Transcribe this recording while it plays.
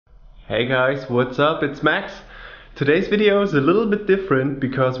Hey guys, what's up? It's Max. Today's video is a little bit different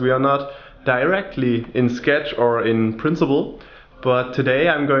because we are not directly in Sketch or in Principle, but today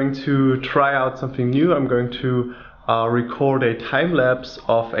I'm going to try out something new. I'm going to record a time-lapse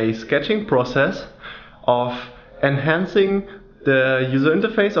of a sketching process of enhancing the user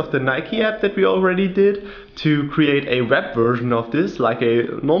interface of the Nike app that we already did to create a web version of this, like a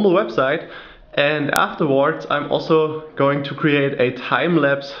normal website. And afterwards I'm also going to create a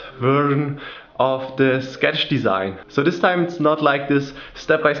time-lapse version of the sketch design. So this time it's not like this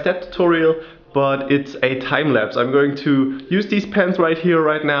step-by-step tutorial, but it's a time-lapse. I'm going to use these pens right here,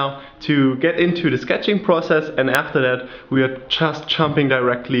 right now, to get into the sketching process, and after that we are just jumping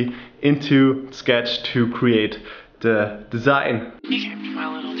directly into Sketch to create the design. You came to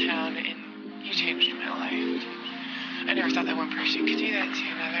my little town and you changed my life. I never thought that one person could do that to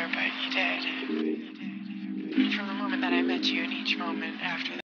another, but you did. From the moment that I met you and each moment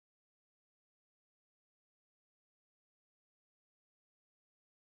after that.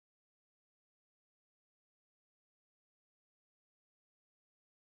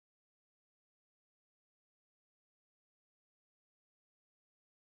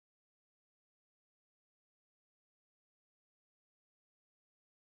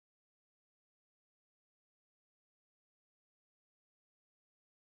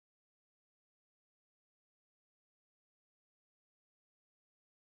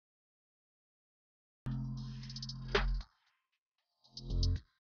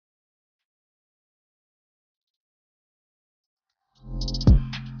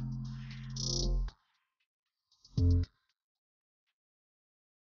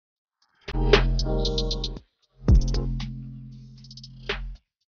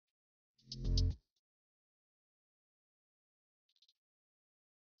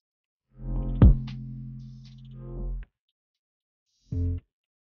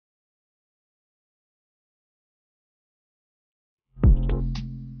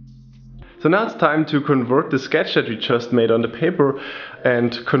 So now it's time to convert the sketch that we just made on the paper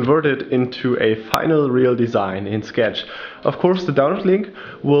and convert it into a final real design in Sketch. Of course, the download link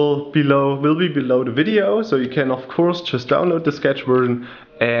will be below the video, so you can of course just download the Sketch version,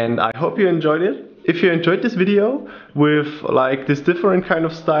 and I hope you enjoyed it. If you enjoyed this video with like this different kind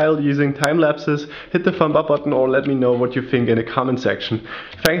of style using time lapses, hit the thumb up button or let me know what you think in the comment section.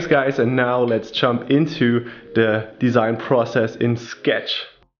 Thanks guys, and now let's jump into the design process in Sketch.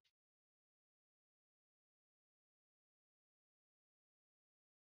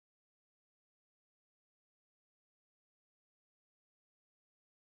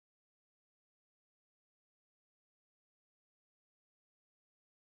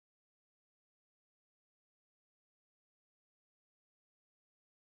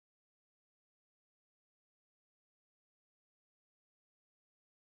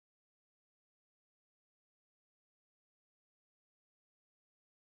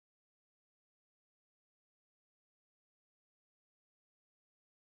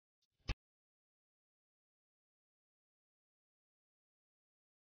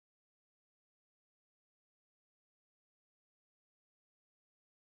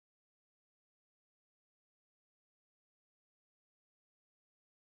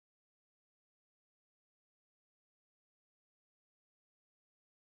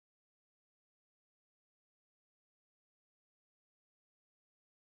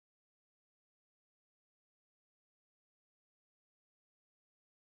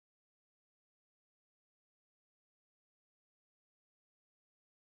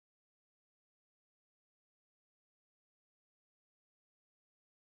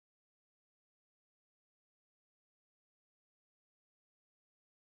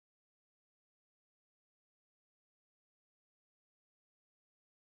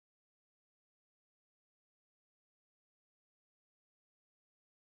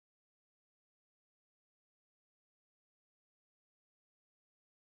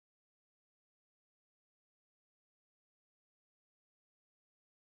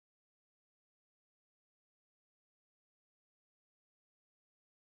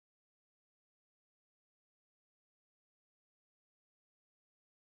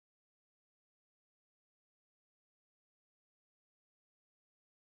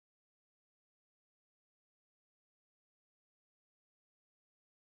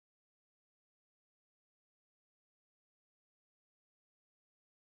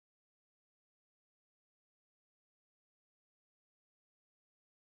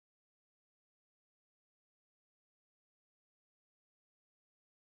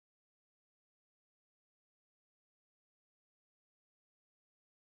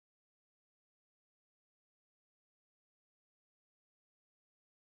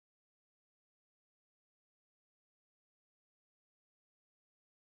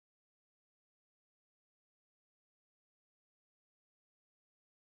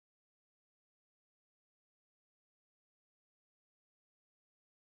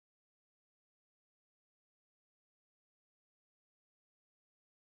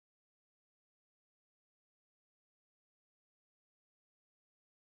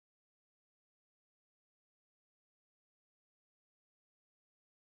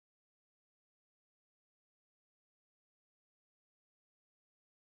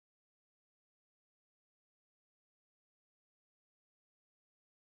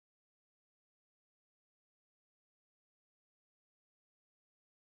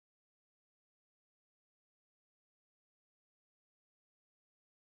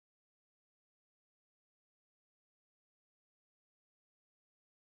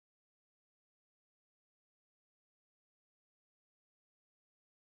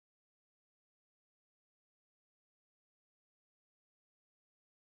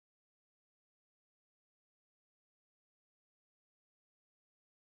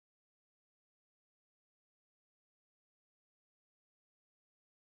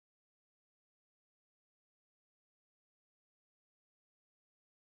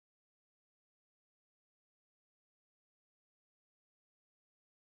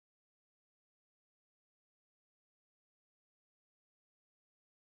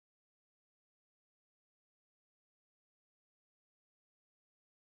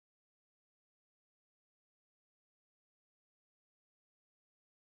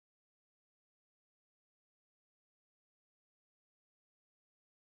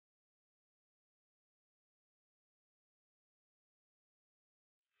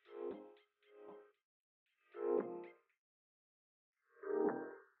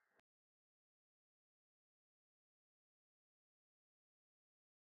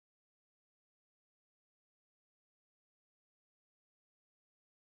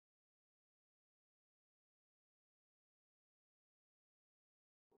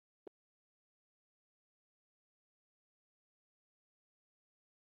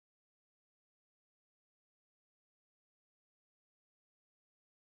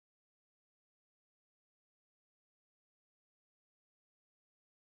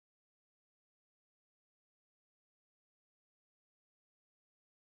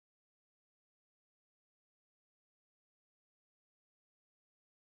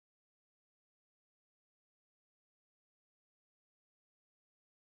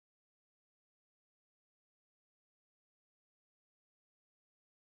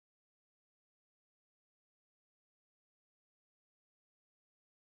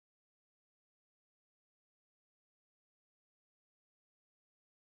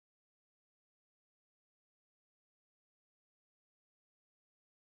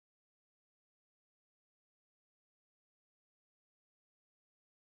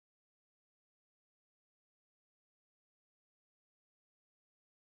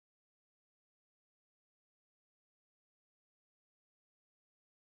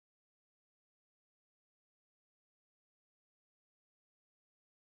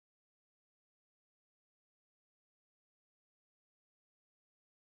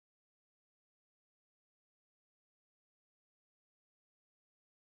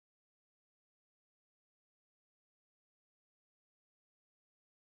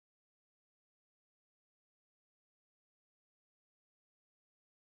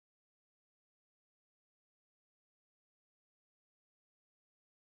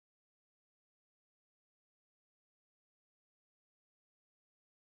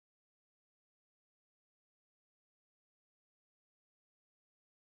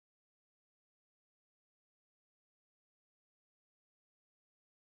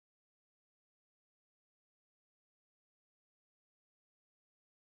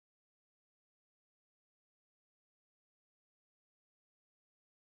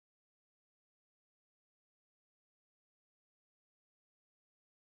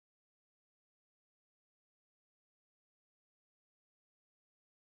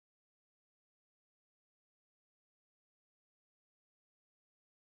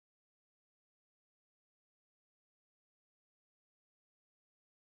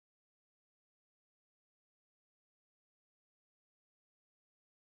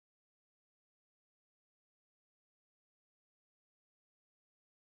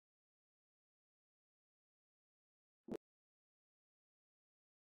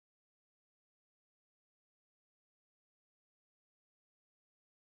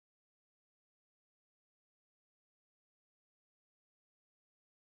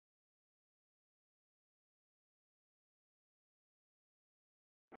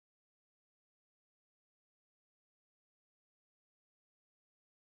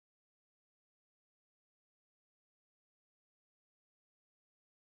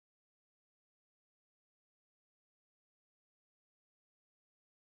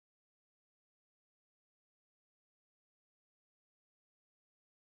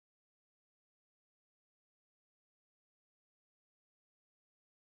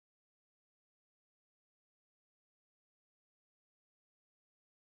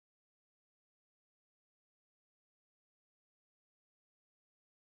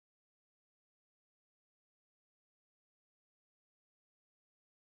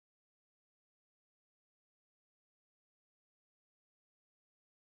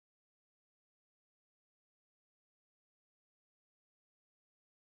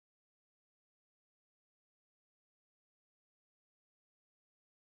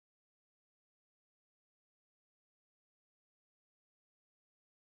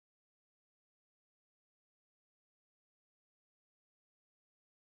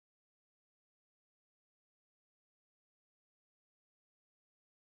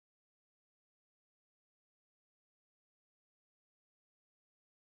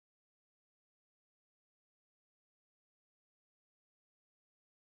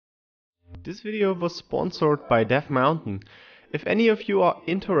 This video was sponsored by Dev Mountain. If any of you are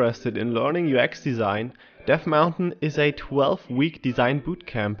interested in learning UX design, Dev Mountain is a 12-week design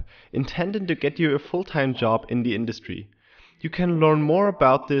bootcamp intended to get you a full-time job in the industry. You can learn more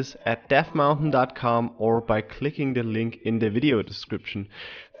about this at devmountain.com or by clicking the link in the video description.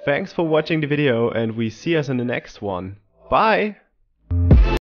 Thanks for watching the video and we see us in the next one. Bye!